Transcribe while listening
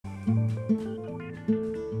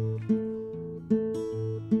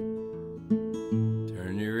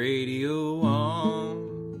Turn your radio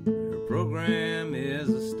on, her program is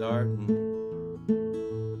a-startin'.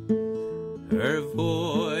 Her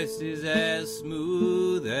voice is as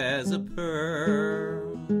smooth as a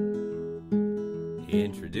pearl,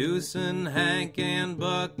 introducing Hank and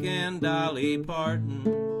Buck and Dolly Parton.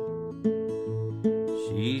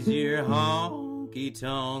 She's your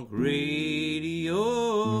honky-tonk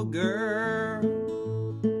radio girl.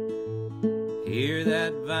 Hear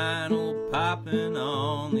that vinyl popping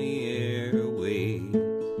on the airwaves,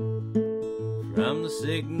 from the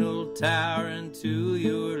signal tower into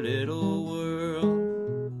your little world.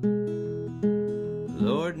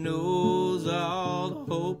 Lord knows all the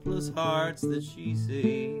hopeless hearts that she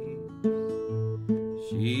saves.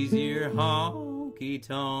 She's your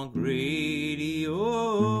honky-tonk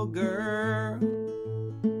radio girl.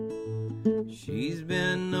 She's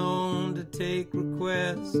been known to take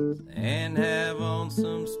requests and have on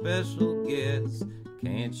some special guests.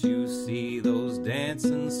 Can't you see those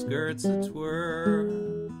dancing skirts a-twirl?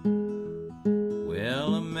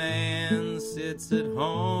 Well, a man sits at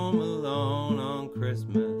home alone on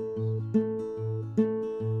Christmas.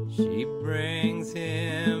 She brings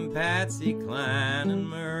him Patsy Cline and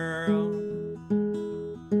Merle.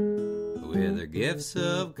 With her gifts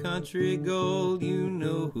of country gold, you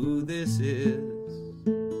know who this is.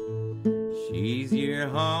 She's your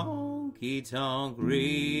honky-tonk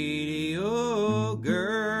radio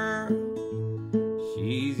girl.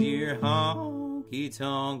 She's your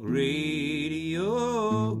honky-tonk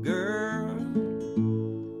radio girl.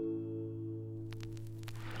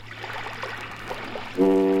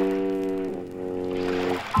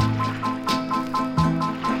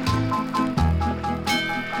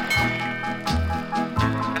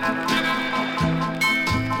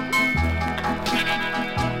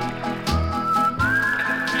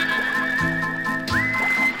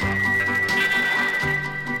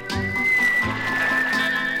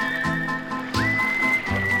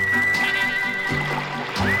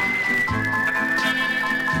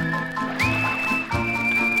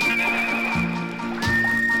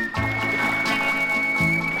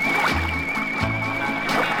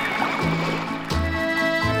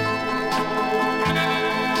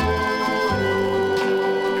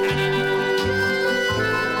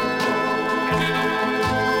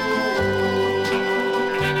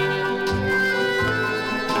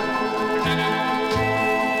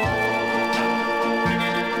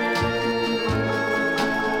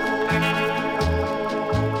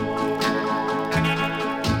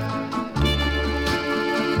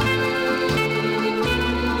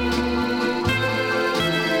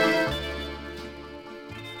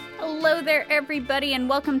 Everybody, and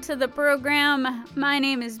welcome to the program. My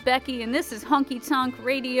name is Becky, and this is Honky Tonk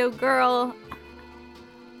Radio Girl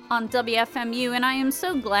on WFMU, and I am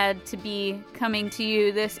so glad to be coming to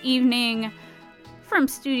you this evening from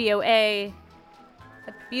Studio A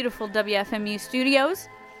at the beautiful WFMU studios.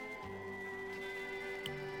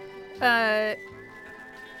 I'm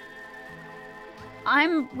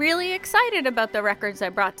really excited about the records I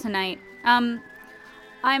brought tonight. I'm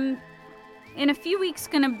in a few weeks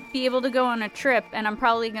gonna be able to go on a trip, and I'm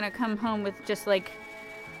probably gonna come home with just like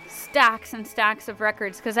stacks and stacks of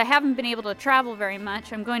records because I haven't been able to travel very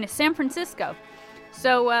much. I'm going to San Francisco,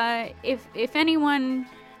 so if anyone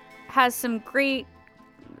has some great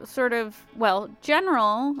sort of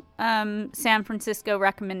general San Francisco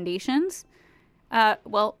recommendations,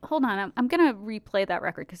 hold on, I'm gonna replay that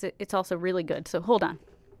record because it's also really good. So hold on.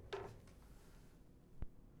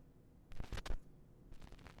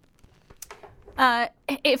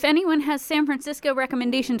 If anyone has San Francisco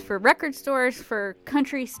recommendations for record stores, for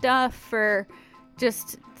country stuff, for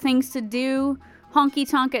just things to do,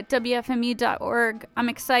 honkytonk@wfmu.org. I'm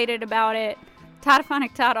excited about it.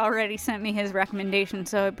 Todophonic Todd already sent me his recommendation,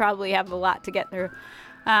 so I probably have a lot to get through.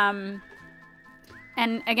 And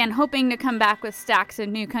again, hoping to come back with stacks of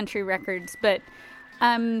new country records, but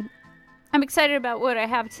I'm excited about what I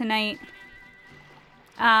have tonight.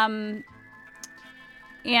 And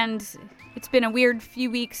it's been a weird few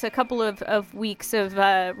weeks, a couple of weeks of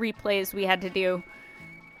replays we had to do.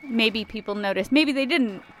 Maybe people noticed, maybe they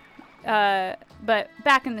didn't. But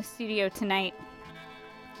back in the studio tonight.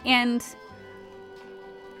 And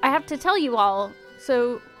I have to tell you all,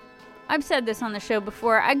 so I've said this on the show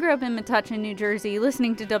before, I grew up in Metuchen, New Jersey,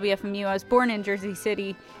 listening to WFMU. I was born in Jersey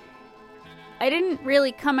City. I didn't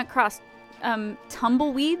really come across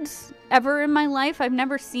tumbleweeds ever in my life. I've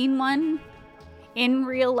never seen one in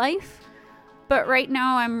real life. But right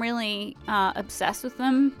now I'm really obsessed with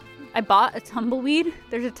them. I bought a tumbleweed.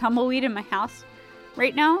 There's a tumbleweed in my house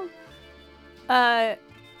right now. I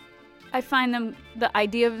find the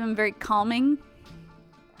idea of them very calming.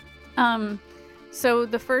 So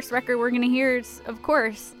the first record we're going to hear is, of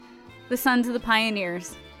course, The Sons of the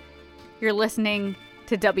Pioneers. You're listening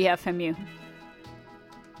to WFMU.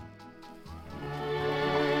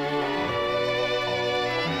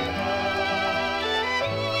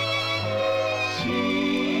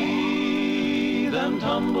 See them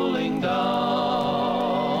tumbling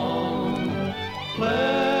down,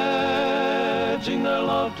 pledging their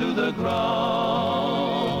love to the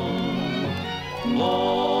ground.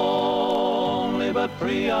 Lonely but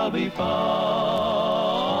free I'll be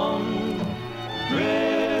found,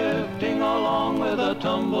 drifting along with the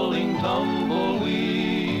tumbling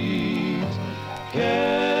tumbleweeds.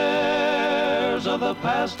 Cares of the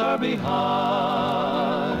past are behind,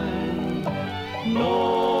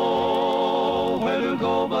 nowhere to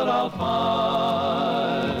go but I'll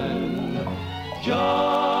find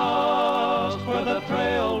just where the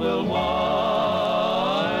trail will wind,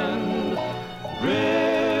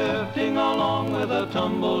 drifting along with the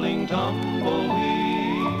tumbling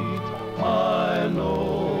tumbleweeds. I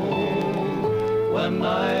know when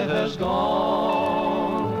night has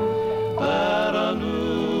gone that a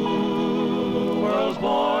new world's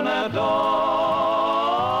born at dawn.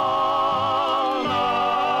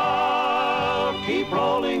 I'll keep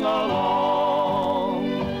rolling along.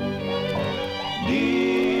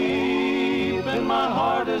 Deep in my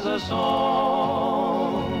heart is a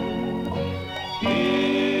song.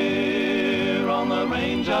 Here on the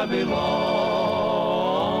range I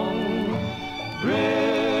belong,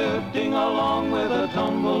 drifting along with a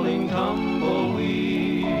tumbling tumbleweed.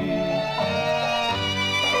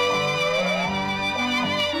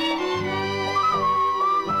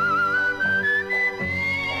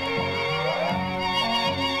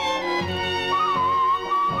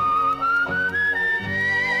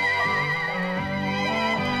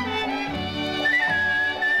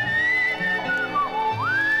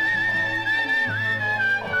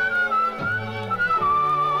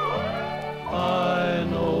 I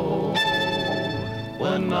know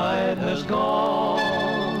when night has gone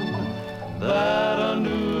that a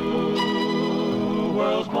new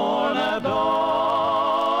world's born at dawn.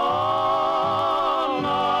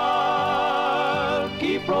 I'll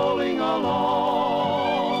keep rolling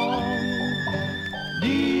along.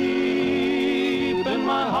 Deep in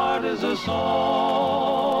my heart is a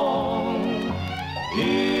song.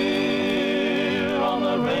 Here on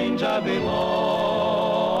the range I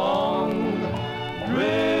belong,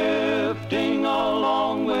 drifting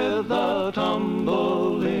along with the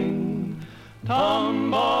tumbling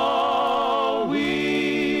tumbleweed.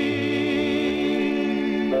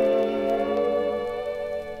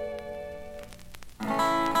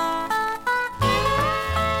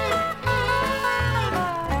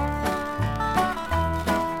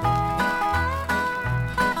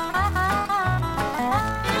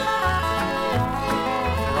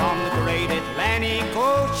 From the great Atlantic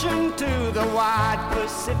Ocean to the wide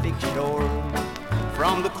Pacific shore,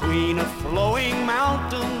 from the queen of flowing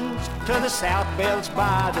mountains to the south belts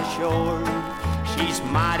by the shore, she's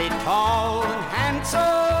mighty tall and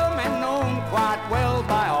handsome and known quite well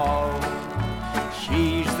by all.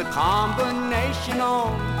 She's the combination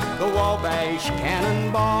on the Wabash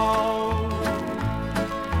Cannonball.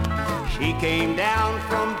 She came down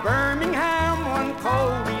from Birmingham one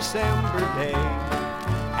cold December day.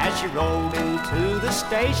 As she rolled into the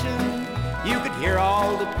station, you could hear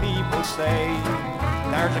all the people say,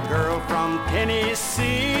 there's a girl from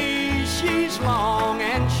Tennessee, she's long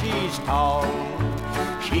and she's tall.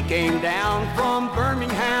 She came down from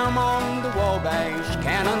Birmingham on the Wabash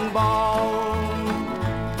Cannonball.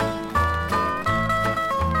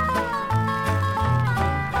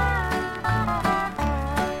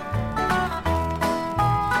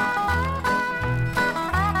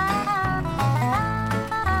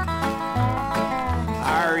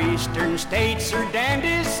 Our eastern states are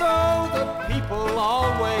dandies, so the people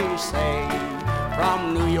always say.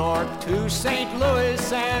 From New York to St.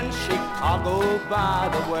 Louis and Chicago, by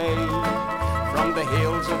the way. From the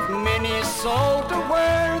hills of Minnesota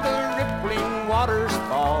where the rippling waters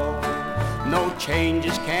fall, no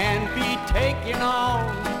changes can be taken on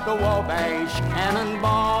the Wabash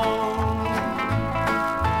Cannonball.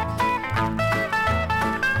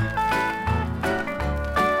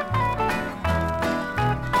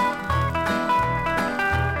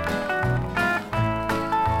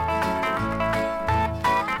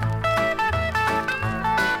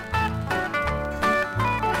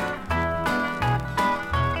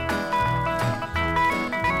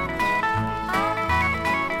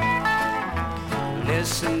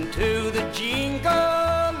 Listen to the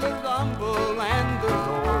jingle, the rumble,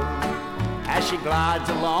 as she glides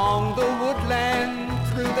along the woodland,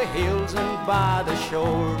 through the hills and by the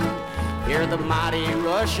shore. Hear the mighty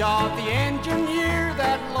rush of the engine, hear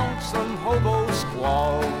that lonesome hobo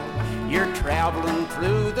squall. You're traveling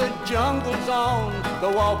through the jungles on the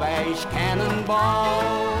Wabash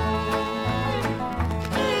Cannonball.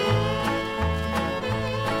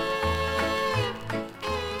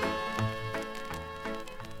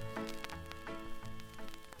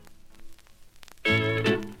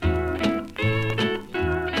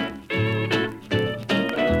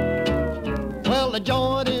 Well, the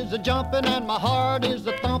joint is a-jumping and my heart is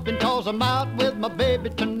a-thumping, 'cause I'm out with my baby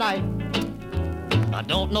tonight. I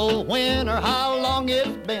don't know when or how long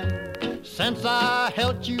it's been since I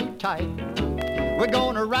held you tight. We're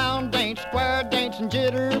gonna round dance, square dance and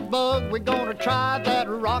jitterbug. We're gonna try that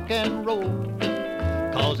rock and roll,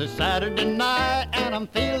 'cause it's Saturday night and I'm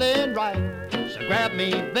feeling right. So grab me,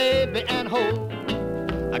 baby, and hold.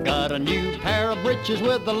 I got a new pair of breeches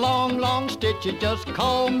with a long, long stitches. Just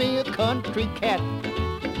call me a country cat.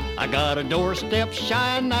 I got a doorstep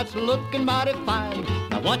shine that's looking mighty fine.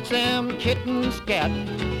 Now watch them kittens scat.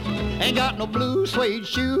 Ain't got no blue suede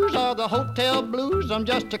shoes or the hotel blues. I'm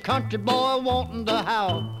just a country boy wanting to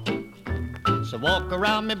howl. So walk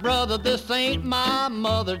around me, brother, this ain't my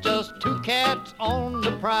mother. Just two cats on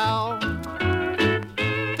the prowl.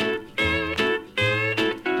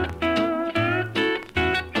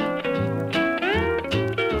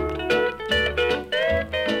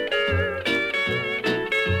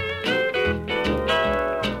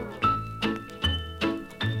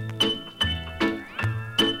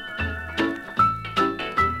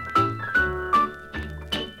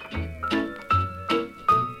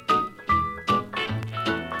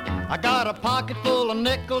 I got a pocket full of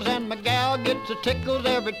nickels and my gal gets the tickles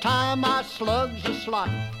every time I slugs a slot.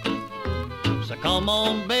 So come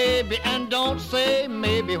on, baby, and don't say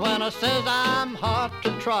maybe when I says I'm hot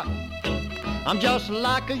to trot. I'm just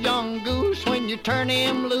like a young goose when you turn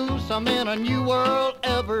him loose. I'm in a new world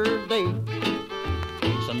every day.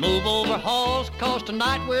 So move over, halls, 'cause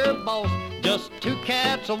tonight we're boss. Just two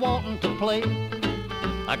cats a-wanting to play.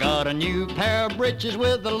 I got a new pair of breeches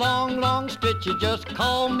with the long, long stitches. Just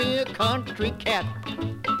call me a country cat.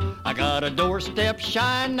 I got a doorstep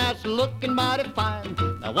shine that's looking mighty fine.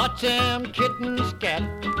 Now watch them kittens scat.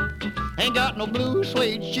 Ain't got no blue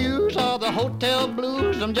suede shoes or the hotel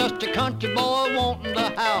blues. I'm just a country boy wanting to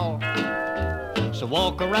howl. So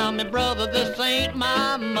walk around me, brother, this ain't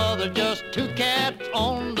my mother. Just two cats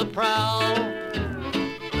on the prowl.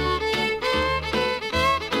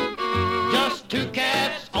 Just two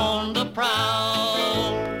cats on the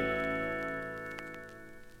prowl.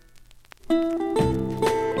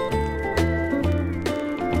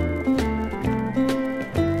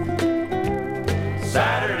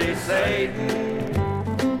 Saturday Satan,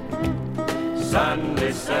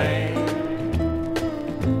 Sunday Saint,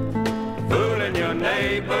 fooling your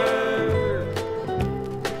neighbor,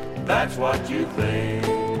 that's what you think.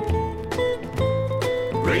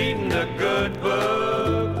 Reading the good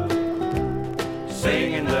book,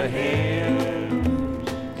 singing the hymns.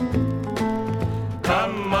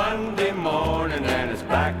 Come Monday morning and it's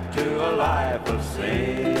back to a life of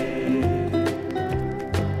sin.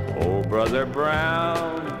 Oh, Brother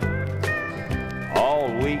Brown, all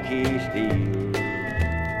week he steals,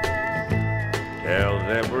 tells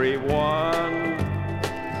everyone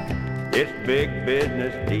it's big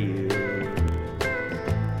business deal.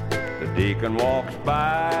 The deacon walks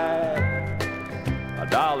by,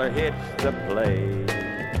 $1 hits the plate,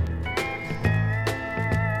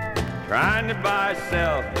 trying to buy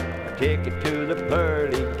self a ticket to the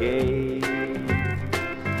pearly gate.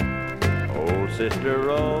 Old Sister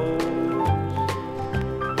Rose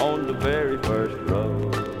on the very first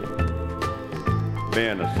row,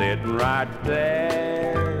 been a sitting right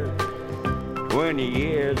there 20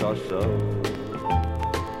 years or so.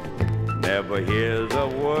 Never hears a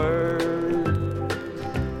word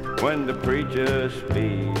when the preacher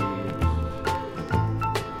speaks.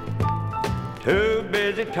 Too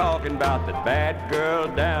busy talking about the bad girl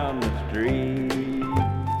down the street.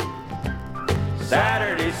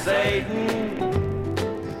 Saturday Satan,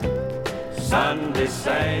 Sunday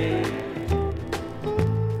Saint,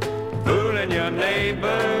 fooling your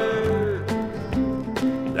neighbor,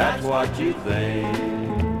 that's what you think.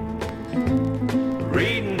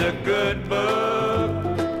 Reading the good book,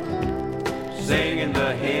 singing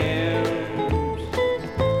the hymns.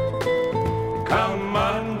 Come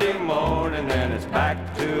Monday morning and it's back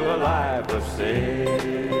to a life of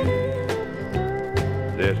sin.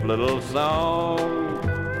 This little song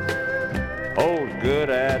holds good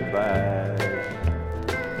advice,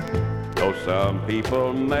 though some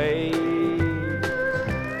people may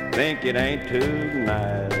think it ain't too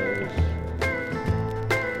nice.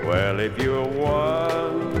 Well, if you're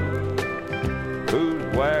one who's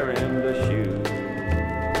wearing the shoe,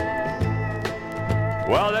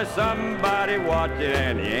 well, there's somebody watching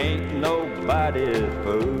and he ain't nobody's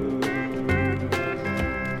fool.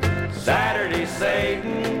 Saturday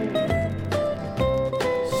Satan,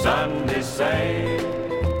 Sunday saint,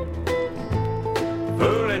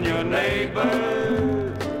 fooling your neighbor,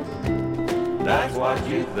 that's what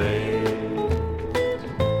you think.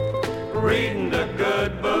 Reading the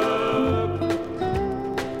good book,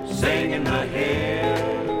 singing the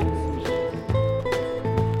hymns.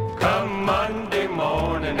 Come Monday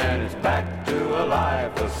morning and it's back to a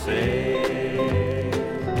life of sin.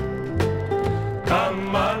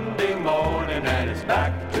 Come Monday morning and it's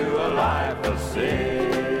back to a life of sin.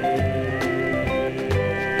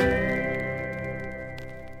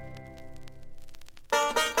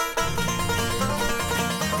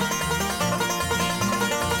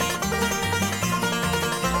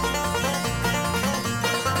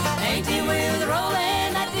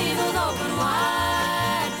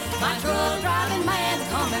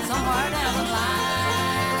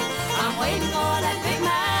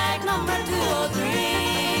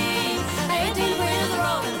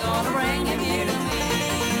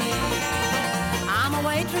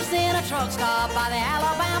 In a truck stop by the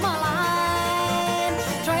Alabama line,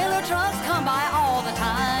 trailer trucks come by all the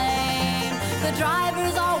time. The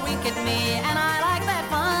drivers all wink at me and I like that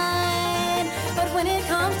fine, but when it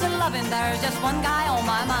comes to loving there's just one guy on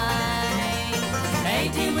my mind.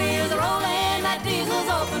 18 wheels rolling, that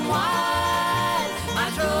diesel's open wide.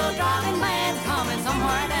 My truck driving man's coming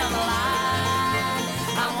somewhere down the line.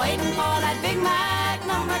 I'm waiting for that Big Mac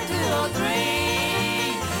number 203.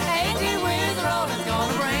 18 wheels rolling's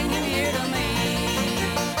gonna bring him here to me.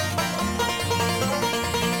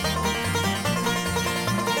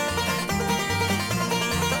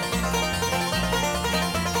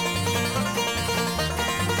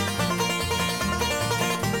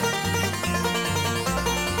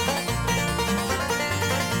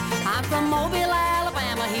 I'm from Mobile,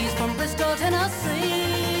 Alabama, he's from Bristol,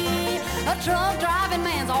 Tennessee. A truck driving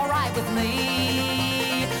man's alright with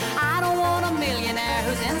me. I don't want a millionaire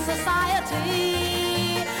who's in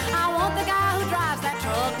society. I want the guy who drives that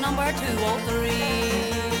truck number 203.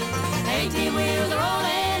 18 wheels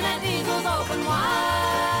rolling, that diesel's open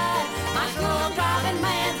wide. My truck driving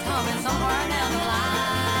man's coming somewhere down the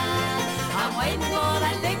line. I'm waiting for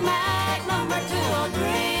that Big Mac number 203.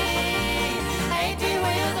 18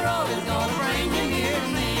 wheels rolling's gonna bring him here to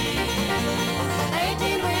me.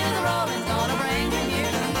 18 wheels rolling's gonna bring him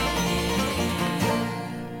here to me.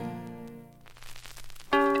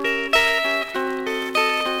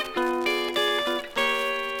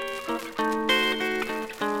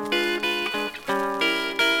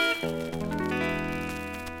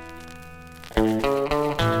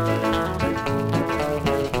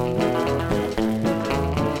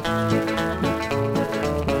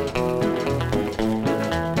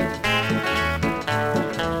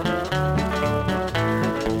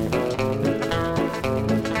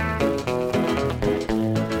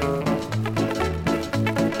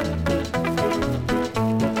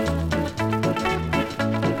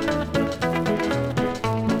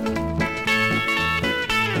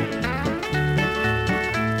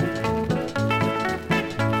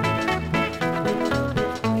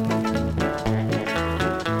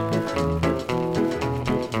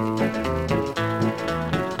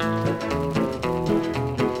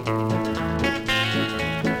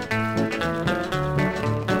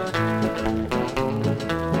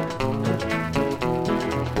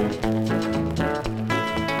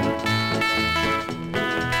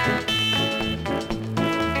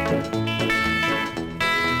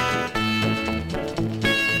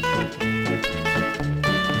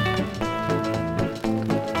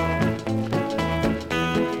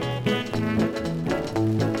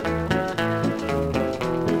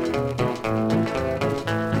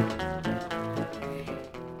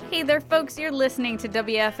 Hey there, folks. You're listening to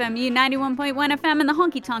WFMU 91.1 FM and the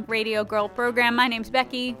Honky Tonk Radio Girl program. My name's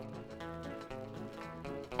Becky.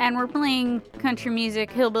 And we're playing country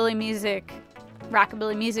music, hillbilly music,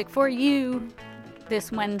 rockabilly music for you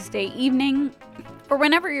this Wednesday evening, or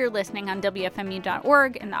whenever you're listening on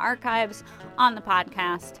WFMU.org, in the archives, on the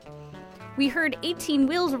podcast. We heard 18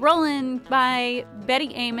 Wheels Rollin' by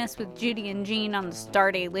Betty Amos with Judy and Jean on the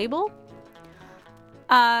Starday label.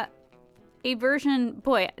 A version,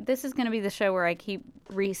 boy, this is going to be the show where I keep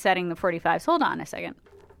resetting the 45s. Hold on a second.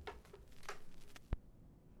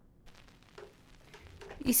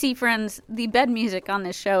 You see, friends, the bed music on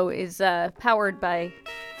this show is powered by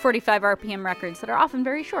 45 RPM records that are often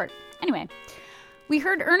very short. Anyway, we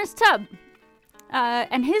heard Ernest Tubb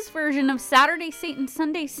and his version of Saturday Saint and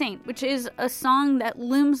Sunday Saint, which is a song that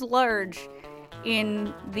looms large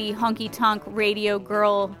in the honky-tonk radio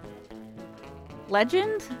girl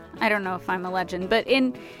legend? I don't know if I'm a legend, but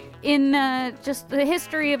in just the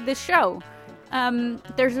history of this show.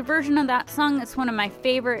 There's a version of that song that's one of my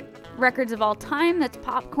favorite records of all time. That's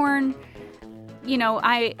Popcorn. You know,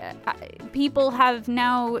 people have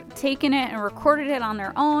now taken it and recorded it on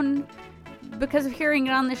their own because of hearing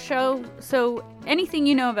it on the show. So anything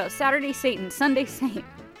you know about Saturday Saint and Sunday Saint,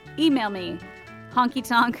 email me,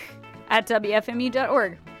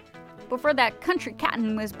 honkytonk@wfmu.org. Before that, Country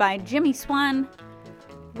Cattin' was by Jimmy Swan,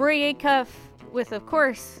 Roy Acuff with, of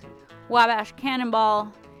course, Wabash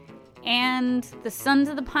Cannonball, and the Sons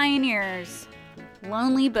of the Pioneers,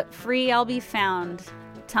 Lonely But Free I'll Be Found,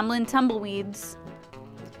 Tumblin' Tumbleweeds.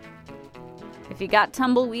 If you got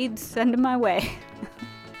tumbleweeds, send them my way.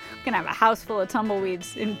 I'm gonna have a house full of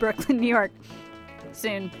tumbleweeds in Brooklyn, New York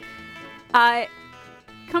soon.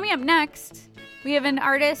 Coming up next, we have an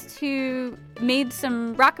artist who made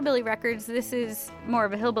some rockabilly records. This is more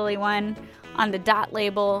of a hillbilly one on the Dot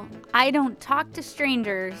label. I Don't Talk to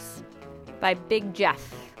Strangers by Big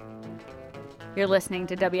Jeff. You're listening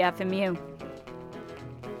to WFMU.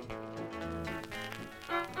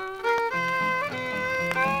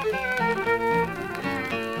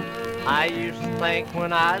 I used to think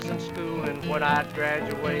when I was in school and when I'd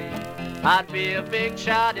graduate, I'd be a big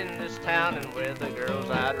shot in this town and with the girls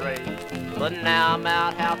I'd raise. But now I'm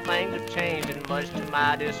out, how things have changed, and much to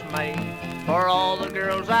my dismay. For all the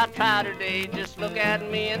girls I try to date just look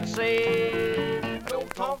at me and say, don't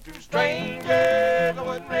talk to strangers, I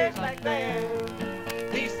wasn't raised like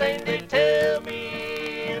that. These things they tell me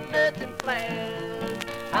ain't nothing planned.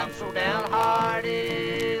 I'm so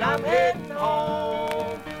downhearted, I'm heading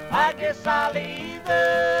home. I guess I'll leave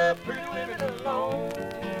the pretty women alone.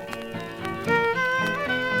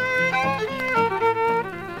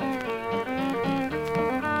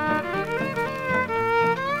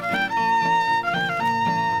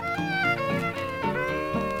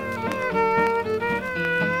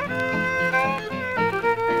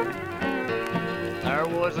 There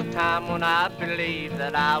was a time when I believed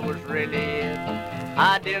that I was really it.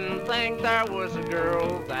 I didn't think there was a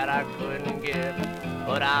girl that I couldn't get.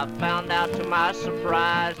 But I found out to my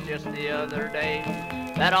surprise just the other day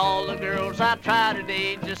that all the girls I try to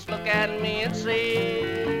date just look at me and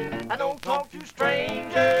say, I don't talk to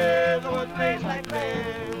strangers, I wasn't raised like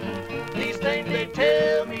that. These things they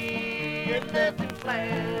tell me ain't nothing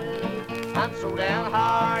planned. I'm so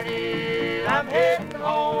downhearted, I'm heading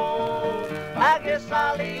home. I guess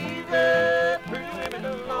I'll leave the pretty women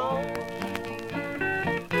alone.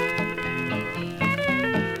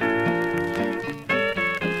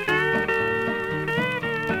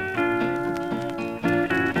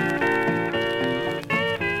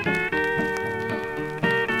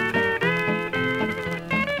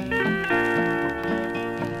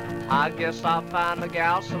 I guess I'll find a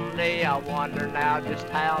gal someday, I wonder now just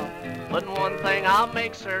how. But one thing I'll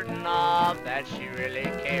make certain of, that she really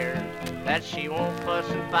cares. That she won't fuss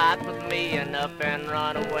and fight with me and up and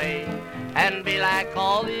run away. And be like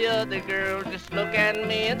all the other girls, just look at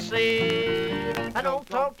me and say, I don't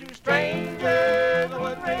talk to strangers, I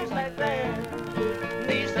wasn't raised like that.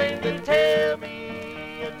 These things they tell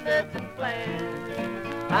me ain't nothing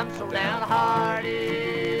planned. I'm so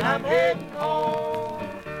downhearted, I'm heading home.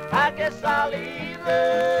 I guess I'll leave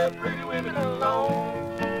the pretty women alone.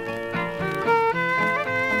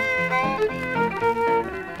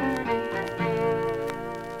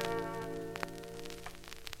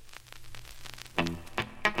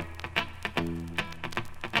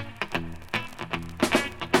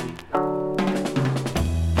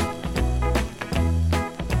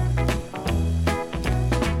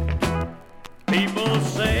 People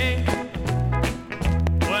say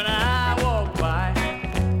when I walk by,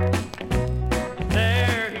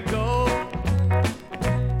 there he goes.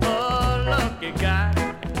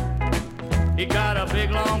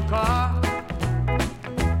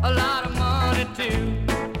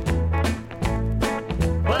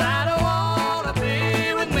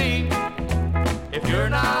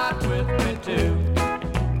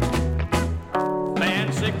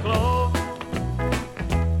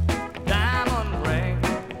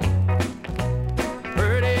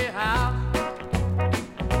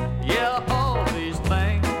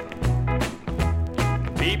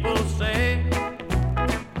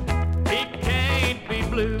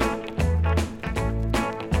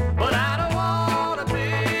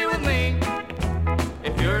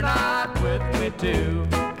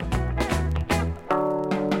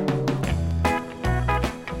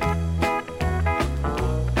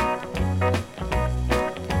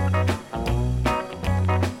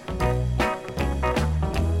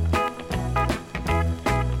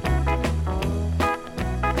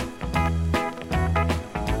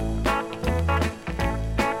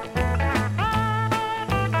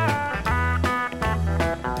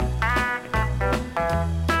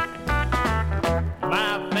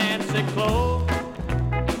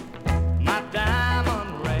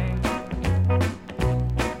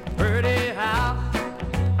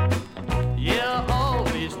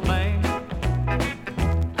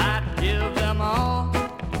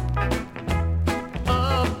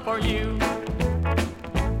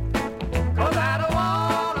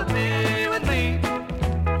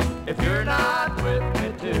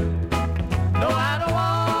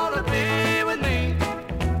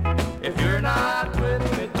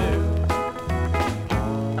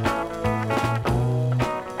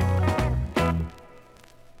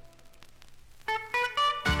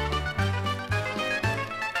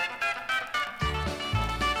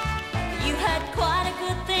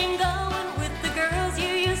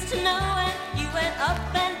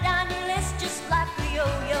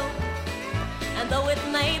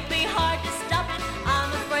 may be hard to stop it.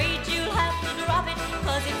 I'm afraid you'll have to drop it.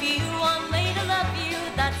 'Cause if you want me to love you,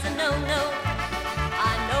 that's a no-no.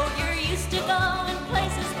 I know you're used to going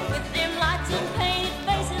places with them lights and painted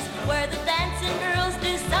faces, where the dancing girls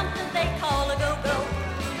do something they call a go-go.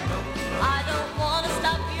 I don't want to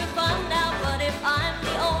stop your fun now, but if I'm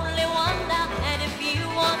the only one now, and if you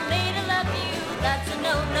want me to love you, that's a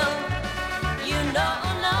no-no. You know,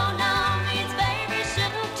 no means baby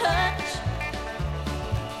shouldn't touch.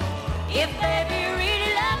 If baby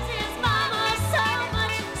really loves his mama so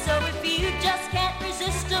much, so if you just can't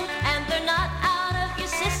resist them, and they're not out of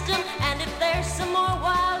your system, and if there's some more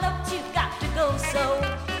wild oats, you've got to go. So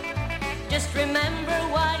just remember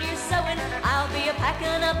while you're sewing, I'll be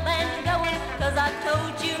a-packing up and going, 'cause I've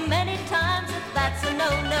told you many times that that's a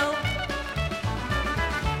no-no.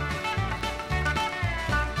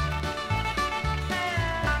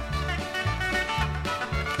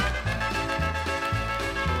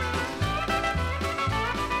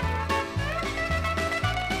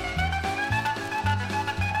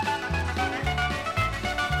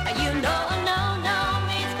 You know, no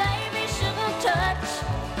means baby shouldn't touch.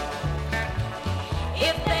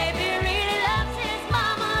 If baby really loves his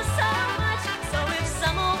mama so much, so if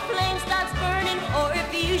some old flame starts burning, or if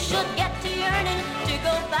you should get to yearning to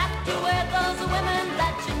go back to where those women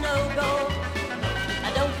that you know go,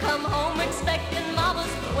 don't come home expecting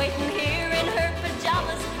mama's waiting here in her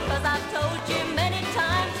pajamas, 'cause I've told you many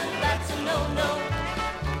times that that's a no-no.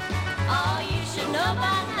 Oh, you should know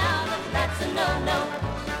by now that that's a no-no.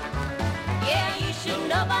 Yeah, you should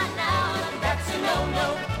know by now that that's a no-no.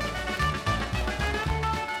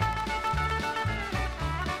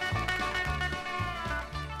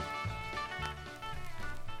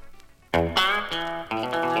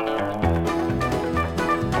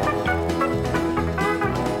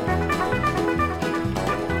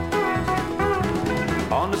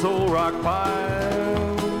 On this old rock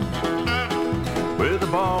pile with a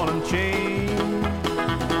ball and chain,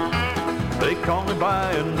 they call me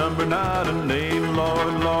by a number, not a name.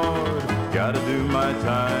 Lord, Lord, gotta do my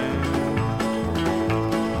time,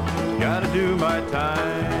 gotta do my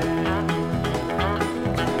time,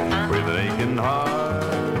 with an aching heart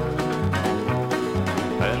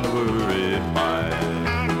and a worried mind.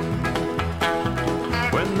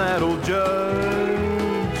 When that old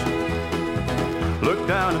judge looked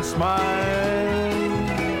down and smiled,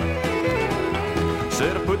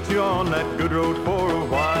 said I put you on that good road for a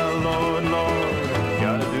while. Lord, Lord,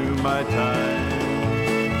 gotta do my time,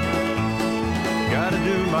 gotta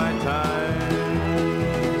do my time,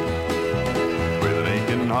 with an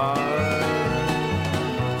aching heart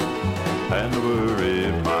and a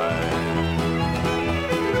worried mind.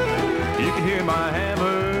 You can hear my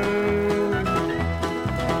hammer,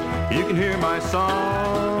 you can hear my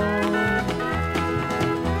song,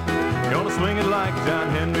 gonna swing it like John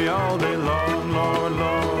Henry all day long. Lord,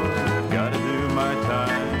 Lord, gotta do my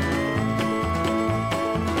time,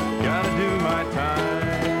 gotta do my time,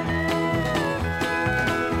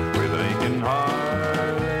 with an aching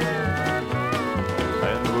heart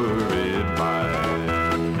and a worried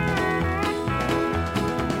mind.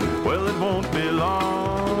 Well, it won't be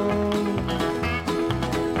long,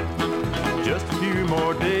 just a few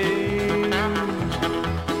more days,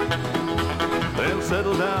 they'll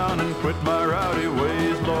settle down and quit my rowdy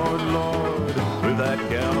ways. Lord, Lord, with that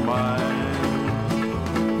gal of mine,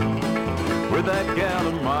 with that gal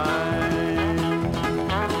of mine,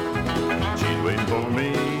 she's waiting for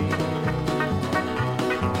me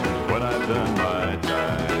when I've done my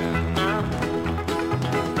time.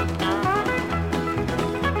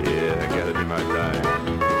 Yeah, I gotta do my time.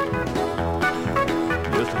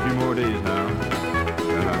 Just a few more days now,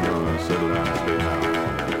 and I'm gonna settle down and stay now.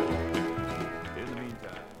 In the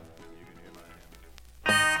meantime, you can hear my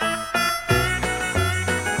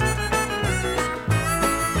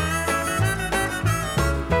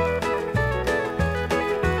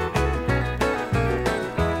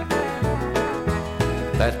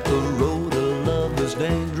That the road of love is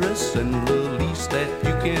dangerous, and the least that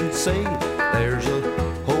you can say, there's a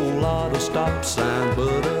whole lot of stop signs,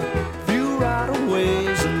 but a few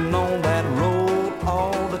right-of-ways, and on that road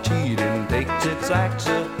all the cheating takes its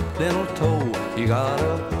accidental toll. You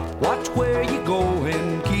gotta watch where you go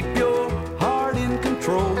and keep your heart in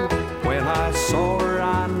control. When I saw her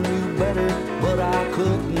I knew better, but I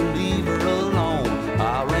couldn't leave her alone.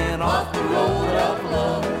 I ran off the road of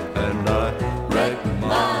love and I wrecked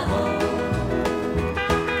my home.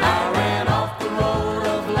 I ran off the road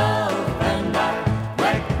of love and I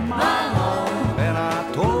wrecked my home. And I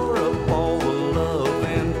tore up all the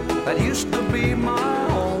loving that used to be my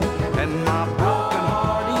home. And my broken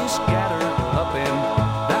heart he scattered up in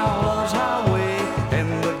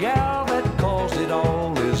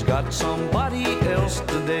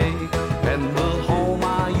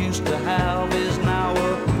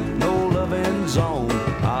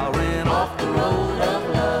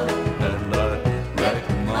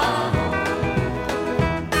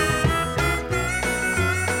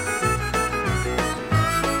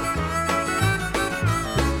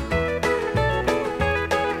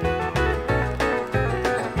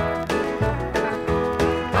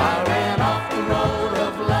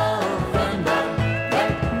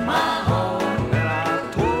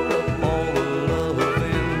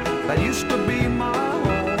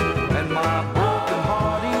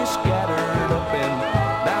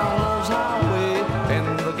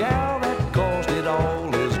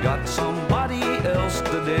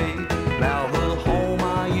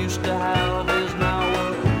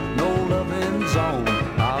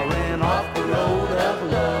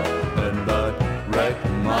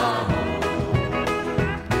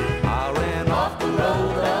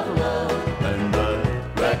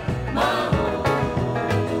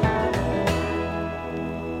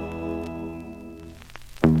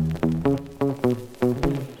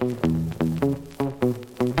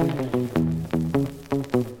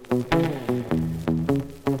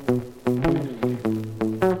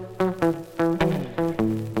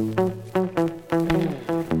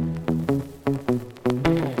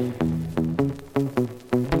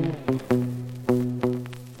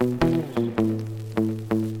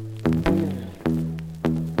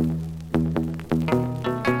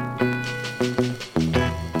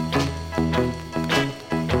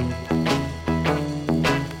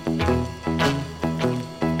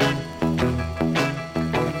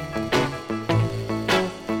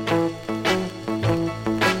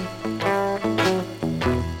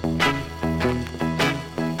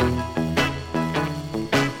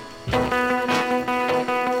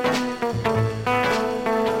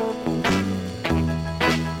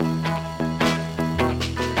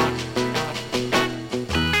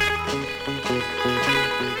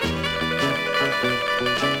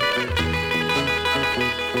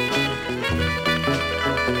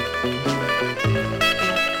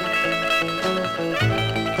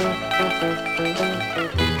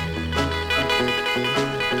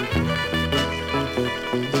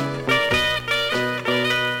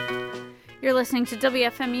You're listening to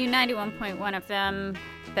WFMU 91.1 FM.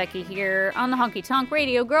 Becky here on the Honky Tonk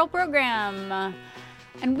Radio Girl program.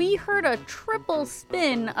 And we heard a triple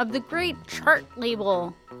spin of the great chart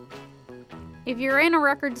label. If you're in a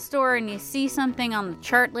record store and you see something on the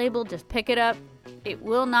chart label, just pick it up. It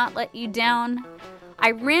will not let you down.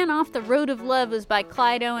 I Ran Off the Road of Love was by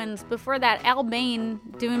Clyde Owens. Before that, Al Bain,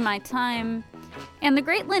 Doing My Time. And the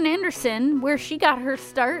great Lynn Anderson, where she got her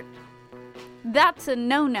start. That's a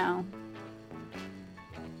no-no.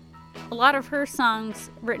 A lot of her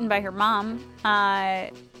songs written by her mom,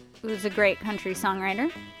 who was a great country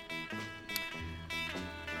songwriter.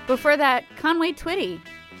 Before that, Conway Twitty,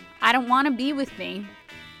 I Don't Want to Be With Me.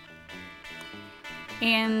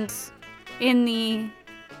 And in the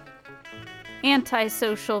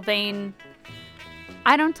antisocial vein,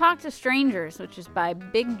 I Don't Talk to Strangers, which is by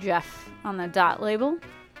Big Jeff on the Dot label.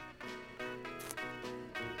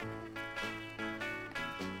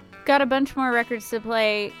 Got a bunch more records to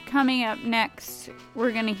play. Coming up next,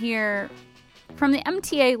 we're going to hear from the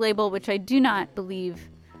MTA label, which I do not believe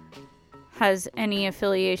has any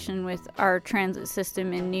affiliation with our transit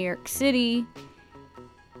system in New York City.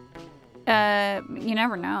 You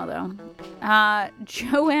never know, though.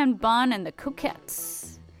 Joanne Bond and the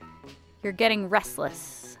Coquettes. You're Getting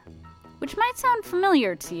Restless, which might sound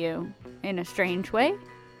familiar to you in a strange way.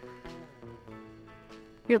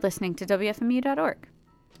 You're listening to WFMU.org.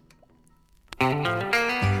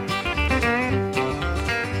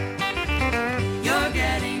 You're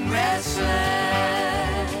getting restless.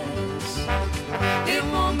 It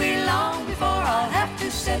won't be long before I'll have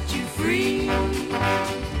to set you free.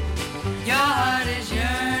 Your heart is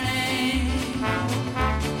yearning.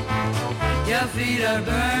 Your feet are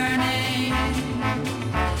burning.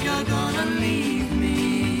 You're gonna leave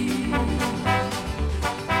me.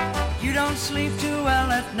 You don't sleep too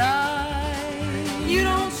well at night. You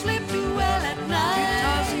don't sleep too well at night. You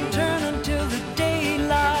toss and turn until the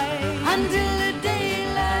daylight. Until the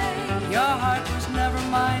daylight. Your heart was never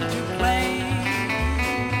mine to claim.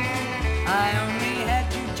 I only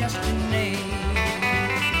had you just to name.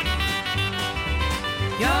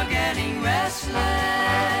 You're getting restless.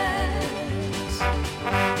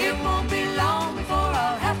 It won't be long before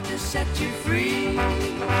I'll have to set you free.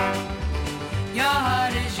 Your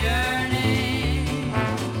heart is yearning.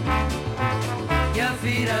 Your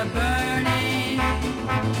feet are burning.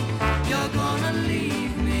 You're gonna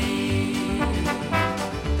leave me.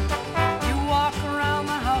 You walk around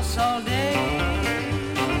the house all day.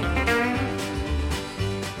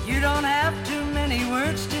 You don't have too many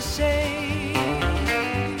words to say.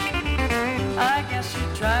 I guess you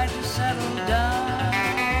tried to settle down.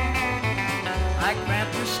 I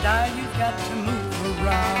cramp your style, you've got to move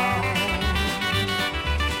around.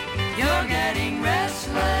 You're getting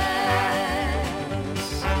restless.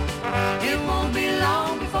 It won't be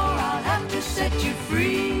long before I'll have to set you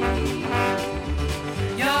free.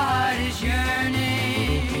 Your heart is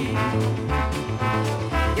yearning.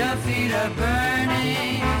 Your feet are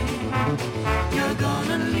burning. You're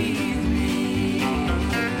gonna leave me.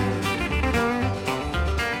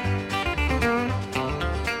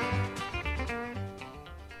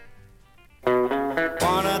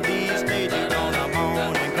 One of these days you're gonna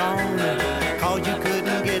moan and groan, 'cause you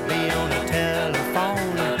couldn't get me on the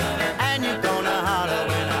telephone. And you're gonna holler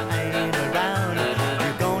when I ain't around.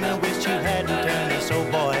 You're gonna wish you hadn't turned this old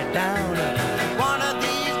boy down. One of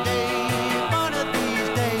these days, one of these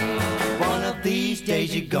days, one of these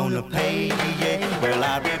days you're gonna pay, yeah. Well,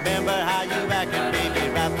 I remember how you acted, baby,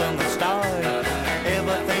 right from the start.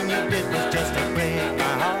 Everything you did was just to break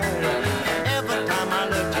my heart. Every time I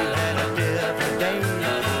looked, you had a different day.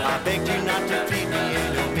 I begged you not to treat me in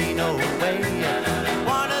no mean old way.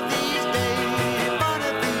 One of these days, one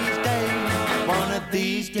of these days, one of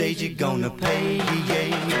these days you're gonna pay, yeah.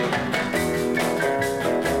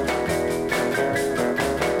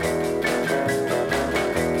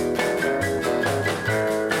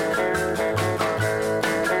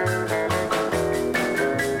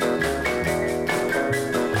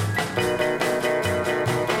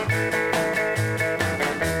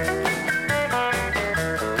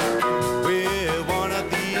 Well, one of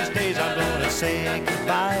these days I'm gonna say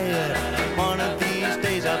goodbye. One of these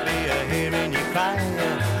days I'll be hearing you cry.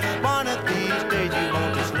 One of these days you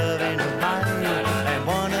want this loving of mine. And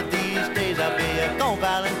one of these days I'll be gone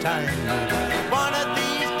Valentine. One of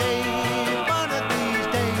these days, one of these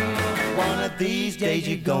these days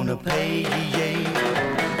you're gonna pay.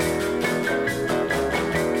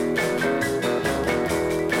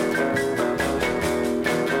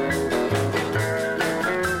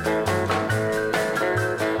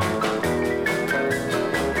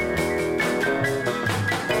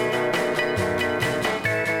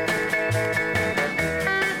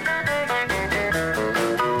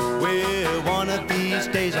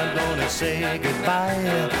 Say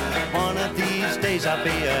goodbye. One of these days I'll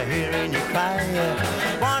be hearing you cry.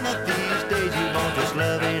 One of these days you won't just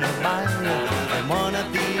love in a mind. And one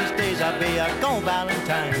of these days I'll be gone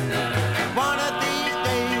Valentine. One of these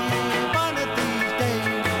days, one of these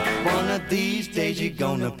days, one of these days you're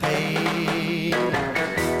gonna pay.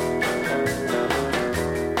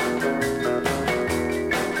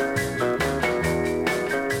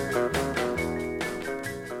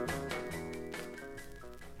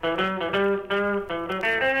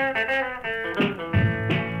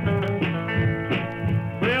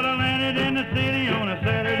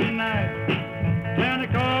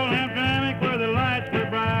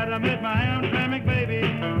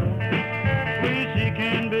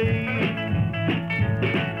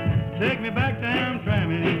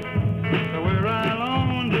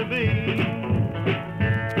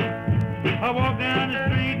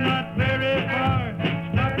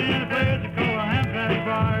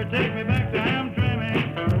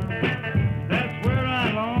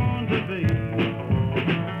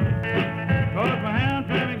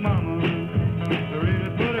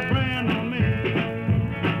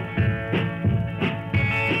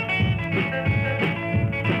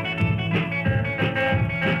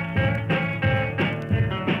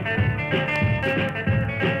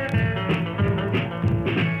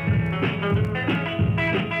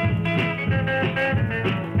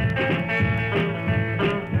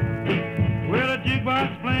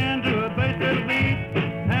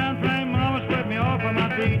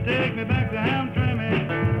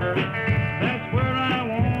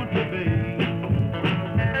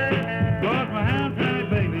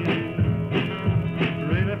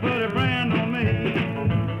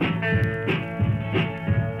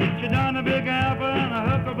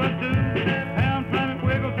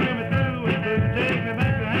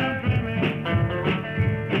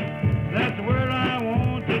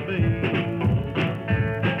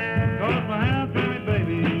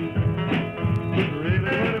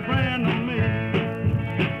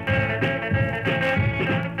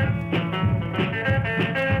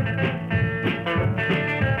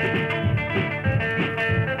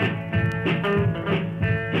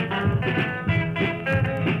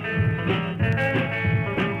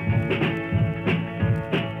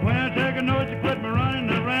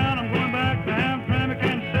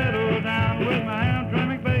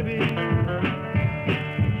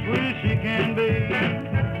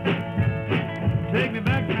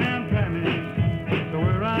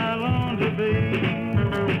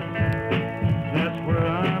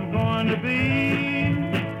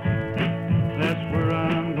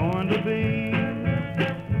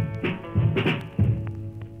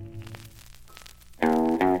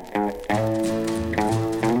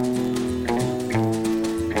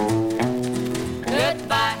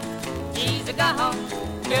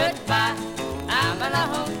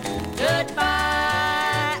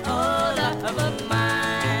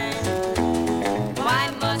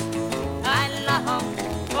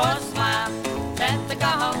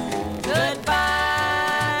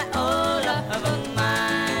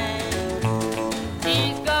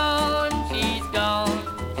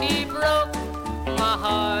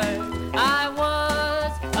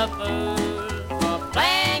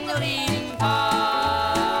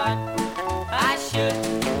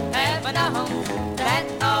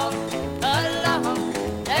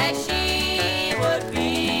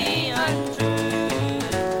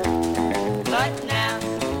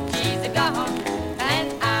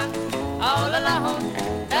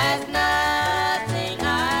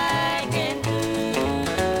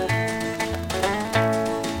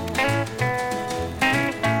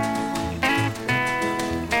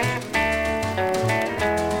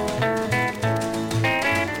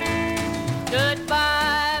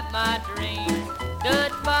 Goodbye, my dream.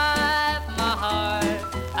 Goodbye, my heart.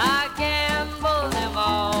 I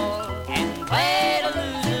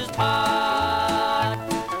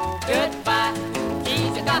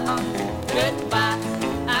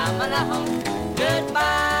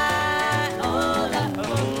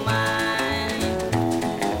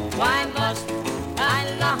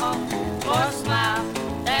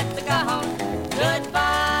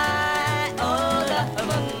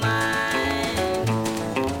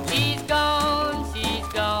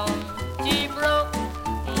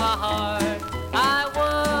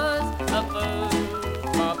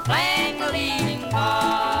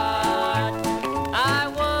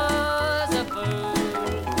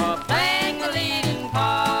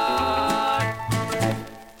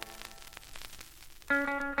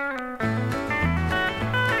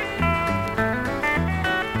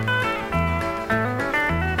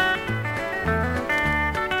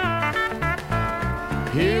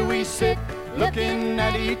Here we sit looking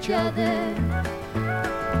at each other.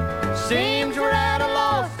 Seems we're at a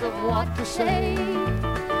loss of what to say.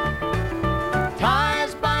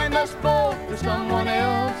 Ties bind us both to someone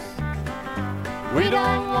else. We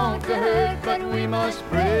don't want to hurt, but we must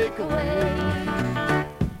break away.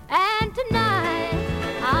 And tonight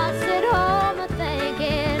I'll sit home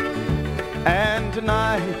a-thinking. And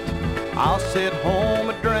tonight I'll sit home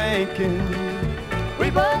a-drinking. We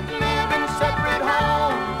both live in separate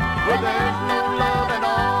homes where there's no love at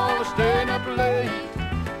all. Staying up late,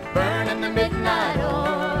 burning the midnight oil.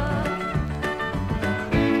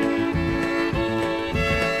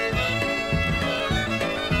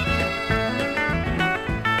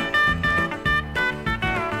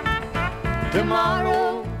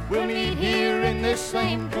 Tomorrow we'll meet here in this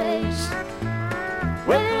same place,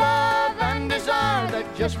 with love and desire that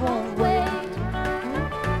just won't wait.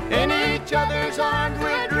 In each other's arms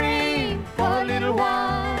we'll dream for a little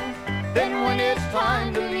while. Then when it's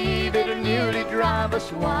time to leave, it'll nearly drive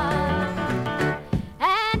us wild.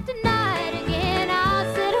 And tonight again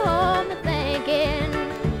I'll sit home a-thinking.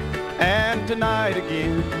 And tonight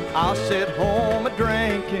again I'll sit home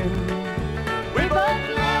a-drinking. We both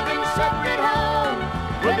live in separate homes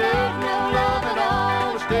where there's no love at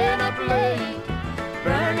all. Staying up late,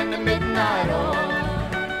 burning the midnight oil.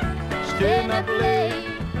 Staying up late,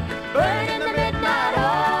 burning the midnight oil.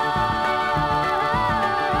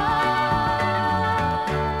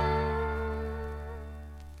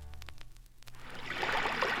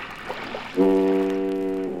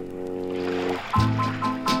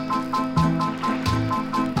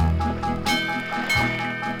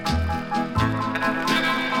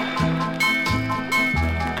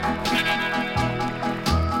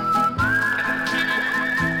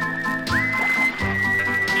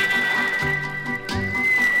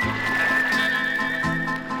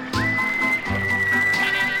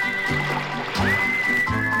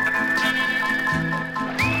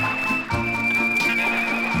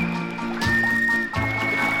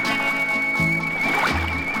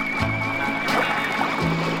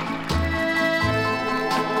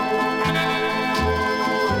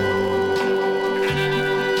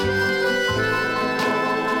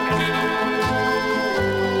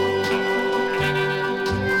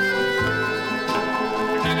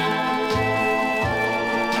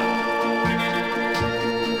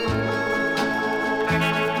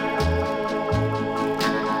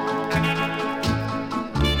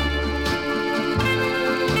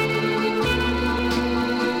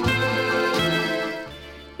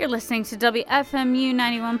 Listening to WFMU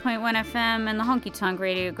 91.1 FM and the Honky Tonk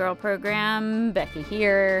Radio Girl program. Becky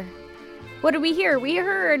here. What did we hear? We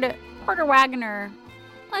heard Porter Wagoner.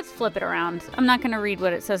 Let's flip it around. I'm not going to read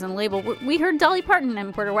what it says on the label. We heard Dolly Parton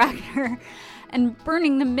and Porter Wagoner and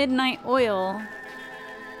Burning the Midnight Oil.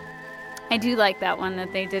 I do like that one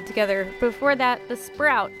that they did together. Before that, the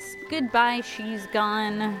Sprouts. Goodbye, She's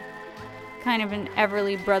Gone. Kind of an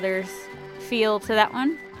Everly Brothers feel to that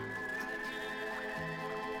one.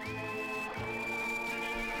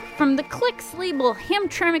 From the Clicks label,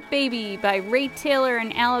 Hamtramck Baby by Ray Taylor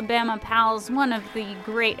and Alabama Pals, one of the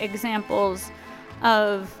great examples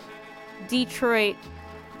of Detroit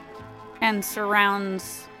and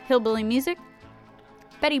surrounds hillbilly music.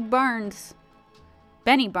 Benny Barnes,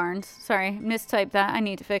 sorry, mistyped that, I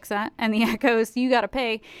need to fix that. And the Echoes, You Gotta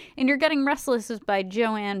Pay. And You're Getting Restless is by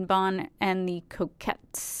Joanne Bond and the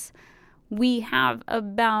Coquettes. We have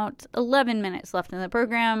about 11 minutes left in the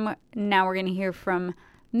program. Now we're going to hear from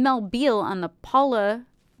Mel Beal on the Paula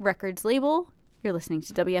Records label. You're listening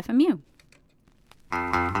to WFMU.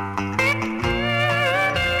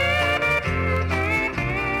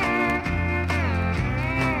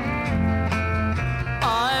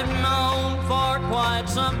 I've known for quite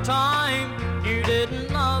some time you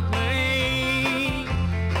didn't love me.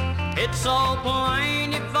 It's so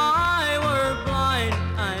plain if I were blind,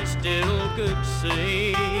 I still could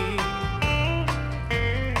see.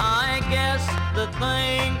 I guess the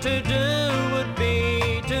thing to do would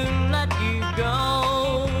be to let you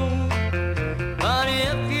go. But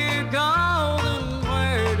if you go, then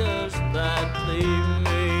where does that leave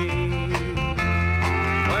me?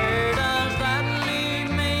 Where does that leave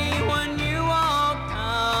me when you walk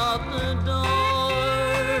out the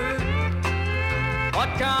door? What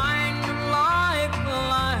kind of life will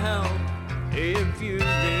I have if you leave?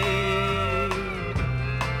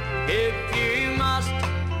 If you must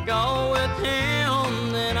go with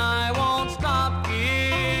him, then I won't stop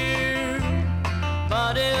you.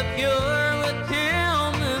 But if you're with him,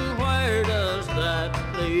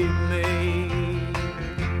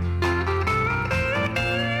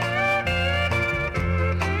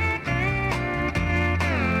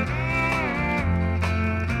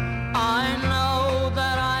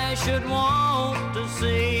 should want to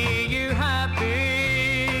see you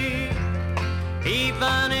happy,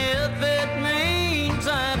 even if it means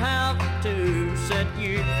I'd have to set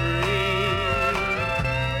you free.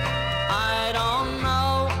 I don't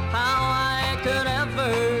know how I could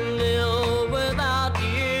ever live without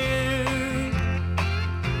you.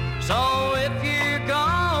 So if you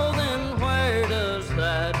go, then where does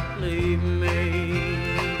that leave me?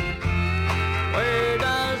 Where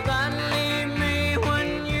does that leave me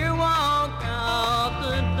when you walk out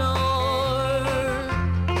the door?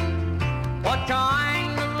 What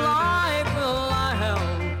kind of life will I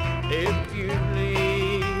have if you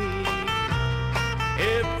leave?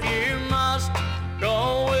 If you must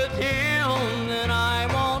go with him, then I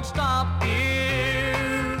won't stop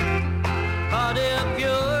you. But if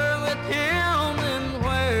you're with him, then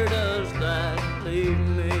where does that leave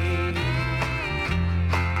me?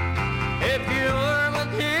 If you're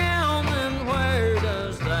with him, then where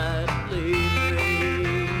does that leave me?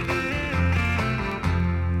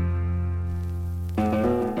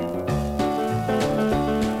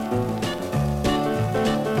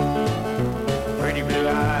 Pretty blue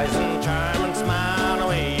eyes and charming smile, the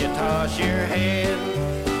way you toss your head,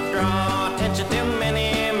 draw attention to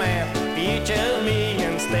many man. You chose me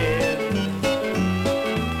instead.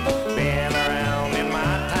 Been around in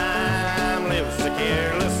my time, lived so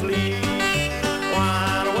carelessly.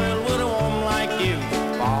 Why in the world would a woman like you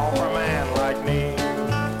fall for a man like me?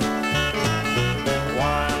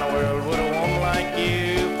 Why in the world would a woman like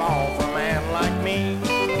you fall for a man like me?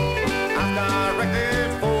 I've got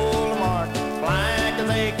records full of marks, black as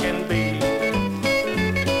they can be.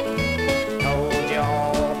 Told you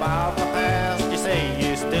all about my past, you say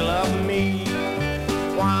you still love me.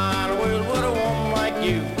 Why in the world would a woman like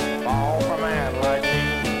you fall for a man like me?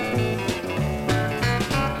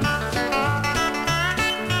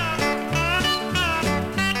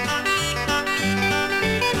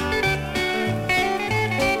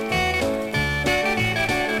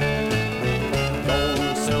 Gold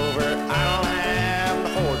and silver, I don't have the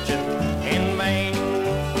fortune in vain.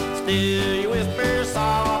 Still you whisper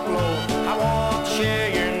soft low, I want to share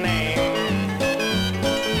your name.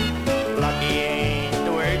 Lucky ain't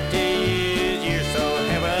the word to use, you're so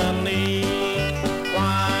heavenly. Why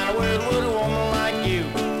in the world would a woman like you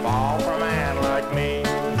fall for a man like me?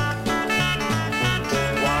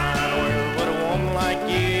 Why in the world would a woman like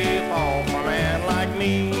you fall for a man like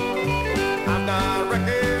me? I've got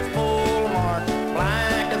records full of marks,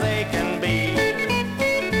 black as they can be.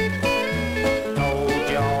 Told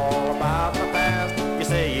you all about my past, you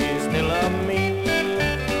say you still love me.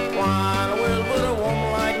 Why in the world would a woman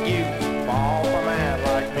like you fall for a man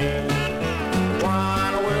like me? Why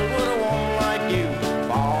in the world would a woman like you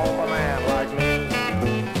fall for a man like me?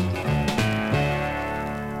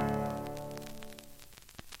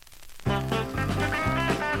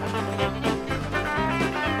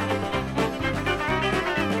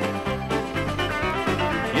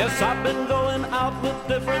 Yes, I've been going out with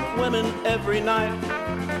different women every night,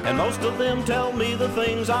 and most of them tell me the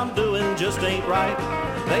things I'm doing just ain't right.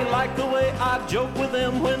 They like the way I joke with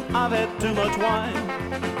them when I've had too much wine,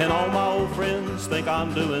 and all my old friends think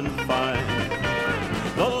I'm doing fine.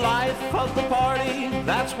 The life of the party,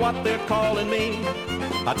 that's what they're calling me.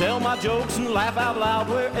 I tell my jokes and laugh out loud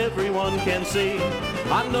where everyone can see.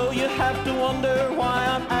 I know you have to wonder why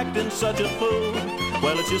I'm acting such a fool.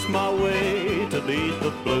 Well, it's just my way to beat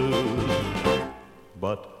the blues.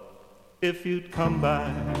 But if you'd come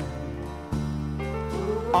back,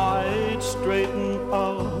 I'd straighten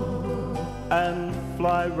up and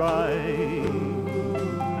fly right.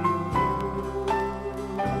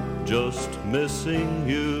 Just missing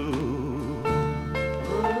you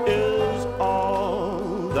is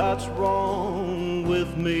all that's wrong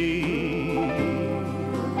with me.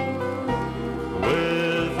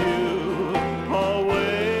 With you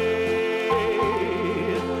away,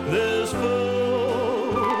 this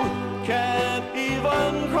fool can't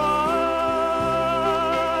even cry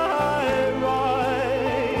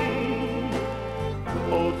right.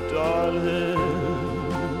 Oh, darling,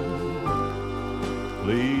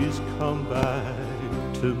 please come back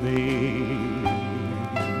to me.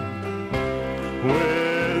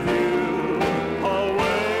 With you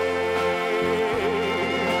away,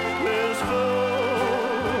 this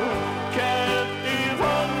fool can't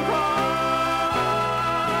even cry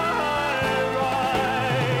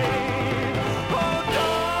right. Oh,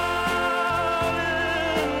 darling,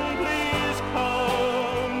 please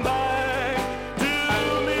come back to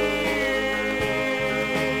me.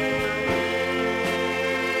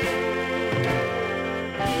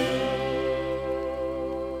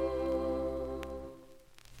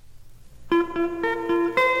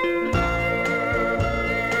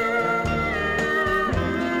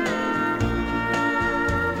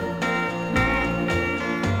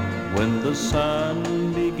 the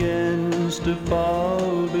sun begins to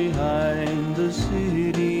fall behind the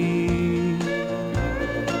city,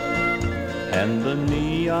 and the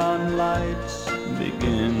neon lights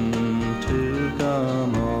begin to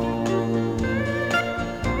come on.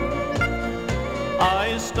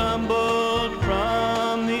 I stumbled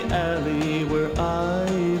from the alley where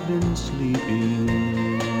I've been sleeping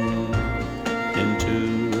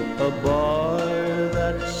into a bar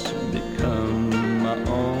that's become my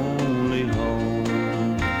only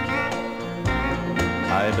home.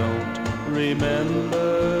 I don't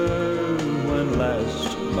remember when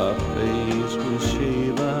last my face was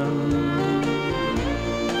shaven,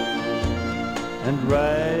 and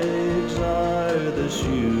rags are the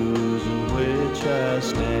shoes in which I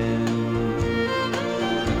stand.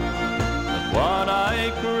 But what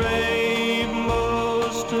I crave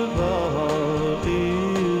most of all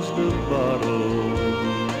is the bottle.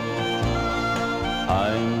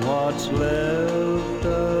 I'm what's left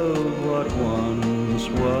of what once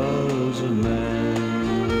was a man.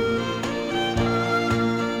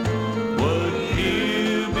 Would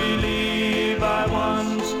you believe I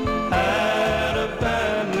once had a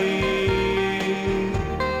family,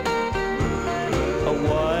 a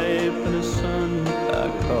wife and a son I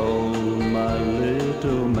called my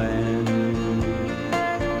little man?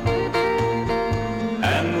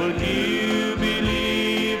 And would you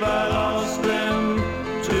believe I lost them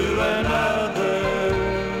to another?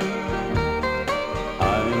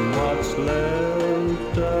 I'm what's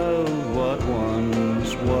left of what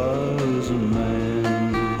once was a man.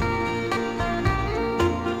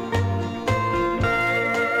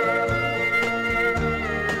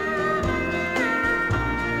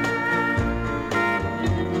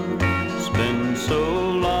 It's been so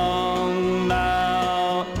long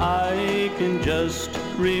now I can just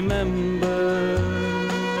remember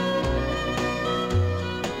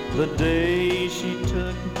the day she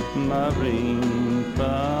took my ring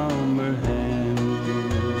from her hand.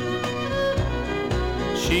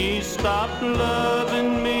 She stopped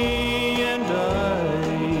loving me and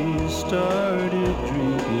I started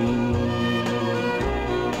drinking.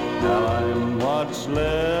 Now I'm what's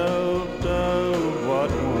left of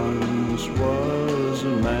what once was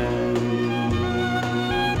a man.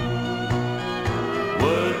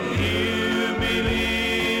 Would you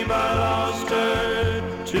believe I lost her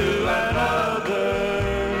to another?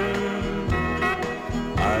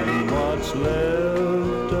 I'm what's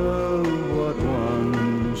left of what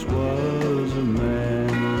once was a man.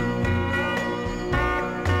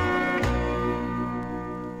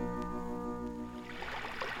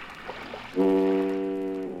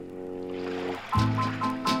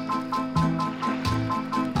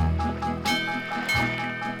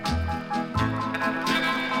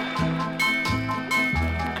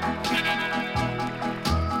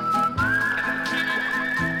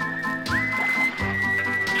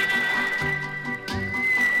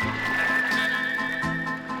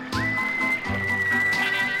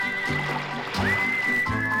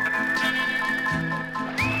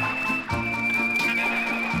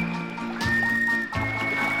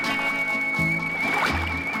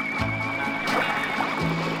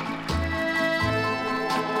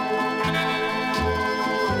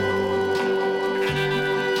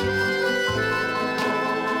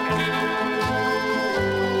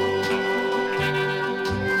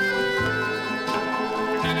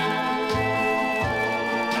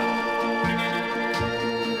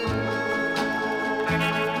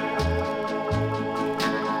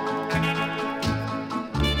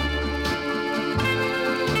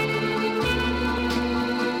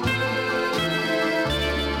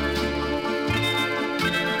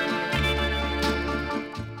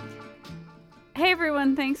 Hey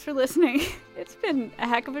everyone, thanks for listening. It's been a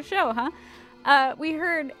heck of a show, huh? We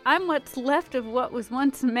heard I'm What's Left of What Was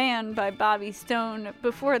Once a Man by Bobby Stone.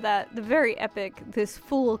 Before that, the very epic This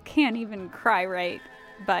Fool Can't Even Cry Right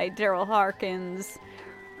by Daryl Harkins.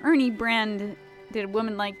 Ernie Brand did A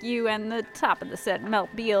Woman Like You, and the top of the set, Mel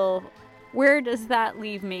Beal, Where Does That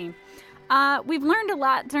Leave Me? We've learned a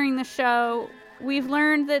lot during the show. We've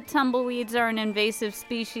learned that tumbleweeds are an invasive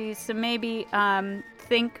species, so maybe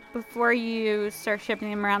think before you start shipping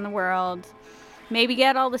them around the world. Maybe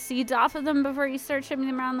get all the seeds off of them before you start shipping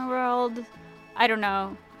them around the world. I don't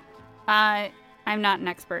know. I'm not an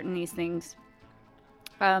expert in these things.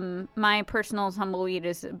 My personal tumbleweed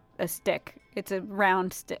is a stick. It's a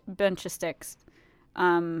round bunch of sticks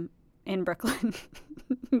in Brooklyn.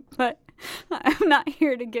 But I'm not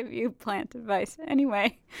here to give you plant advice.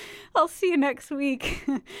 Anyway, I'll see you next week.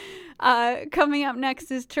 Coming up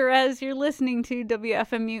next is Therese. You're listening to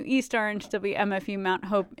WFMU East Orange, WMFU Mount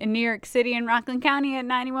Hope in New York City and Rockland County at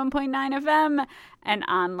 91.9 FM and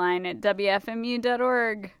online at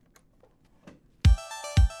WFMU.org.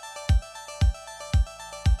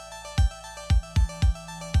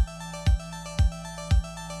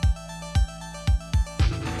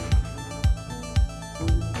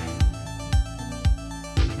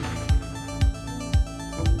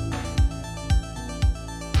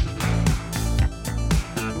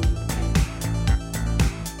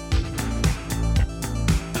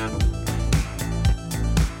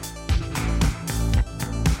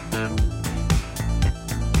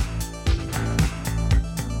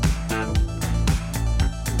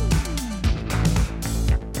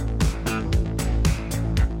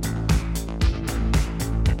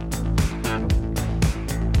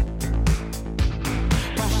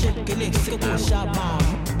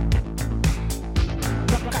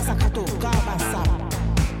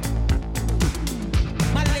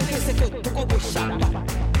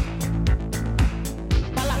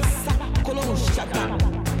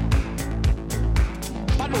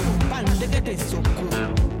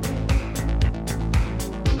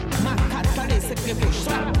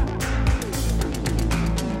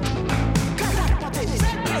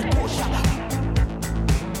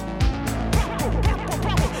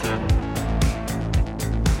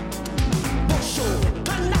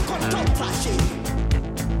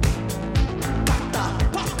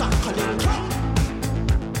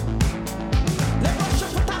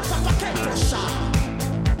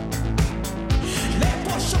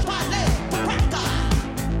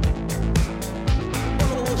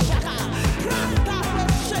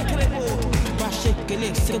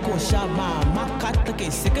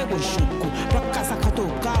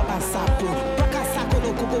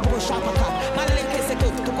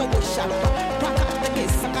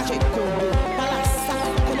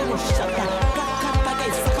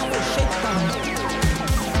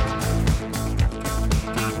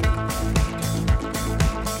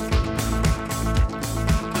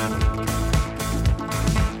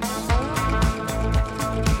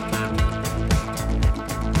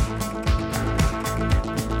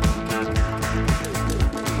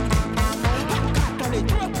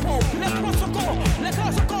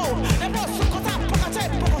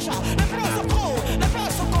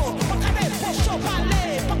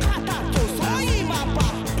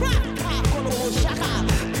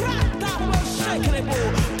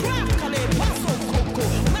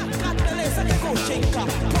 Shake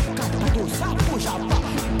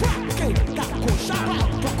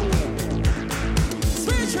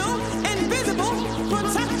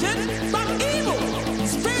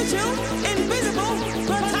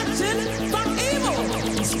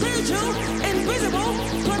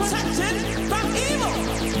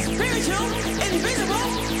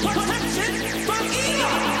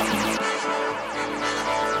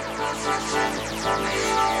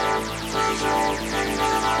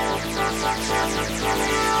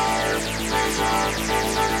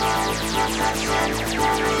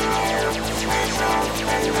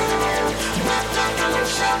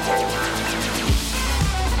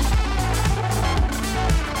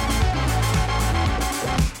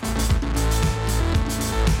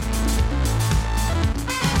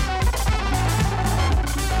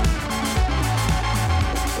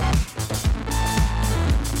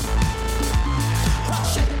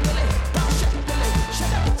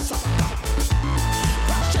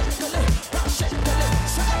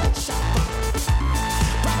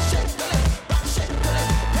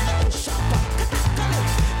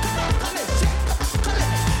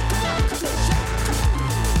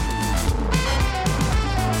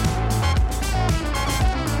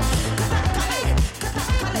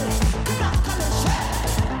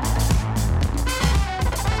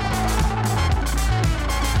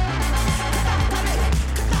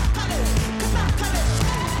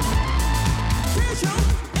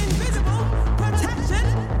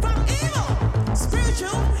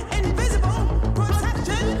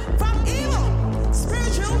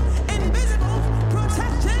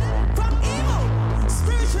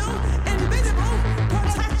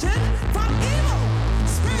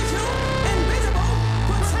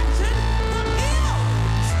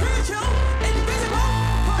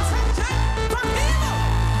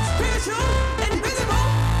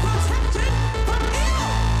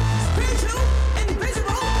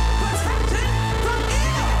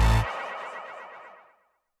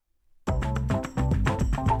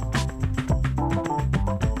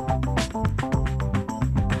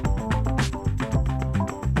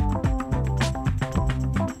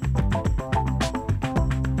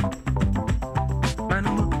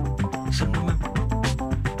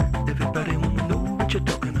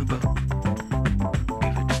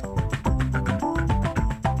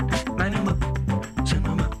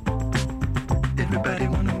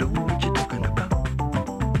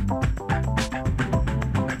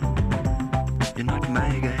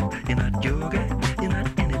my guy, you're not your guy, you're not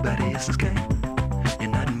anybody else's guy.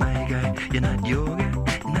 You're not my guy, you're not your guy,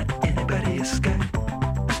 you're not anybody else's guy.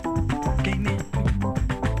 Came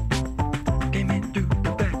in through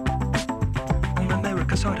the back on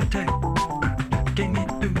America's heart attack. Came in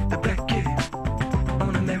through the back, yeah,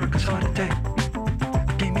 on America's heart attack.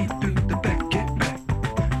 Came in through the back, yeah,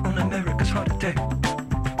 on America's heart attack.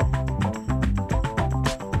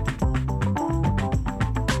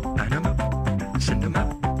 Line 'em up, send 'em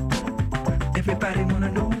out. Everybody wanna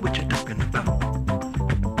know what you're talking about.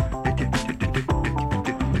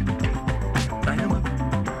 Line 'em up,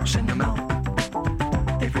 send 'em out.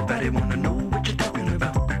 Everybody wanna know what you're talking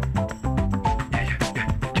about.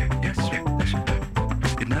 Yes.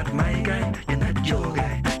 You're not my guy, you're not your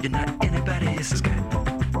guy, you're not anybody else's guy.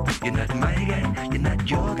 You're not my guy, you're not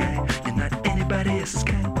your guy, you're not anybody else's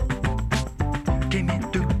guy. Came in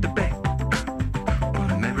through the back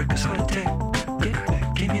on America's heart attack.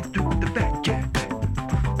 Yeah, came in through the back, yeah,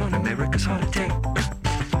 on America's heart attack.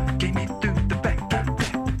 Came in through the back, yeah,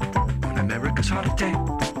 on America's heart attack.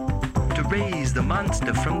 To raise the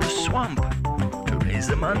monster from the swamp. To raise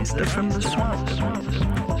the monster from the swamp.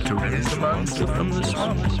 To raise the monster from the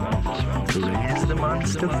swamp. To raise the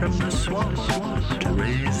monster from the swamp. To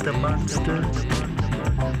raise the monster,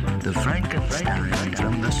 the Frankenstein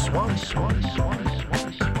from the swamp.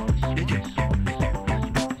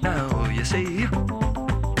 Now you say,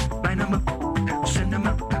 line 'em up, send 'em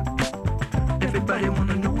out. Everybody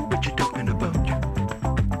wanna know what you're talking about.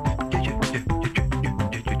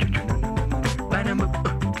 Line 'em up,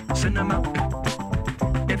 send 'em out.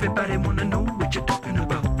 Everybody wanna know what you're talking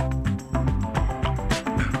about.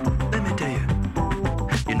 Let me tell you,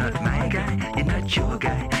 you're not my guy, you're not your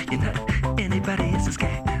guy, you're not anybody else's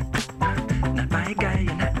guy. Not my guy,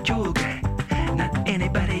 you're not your guy, not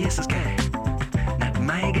anybody else's guy.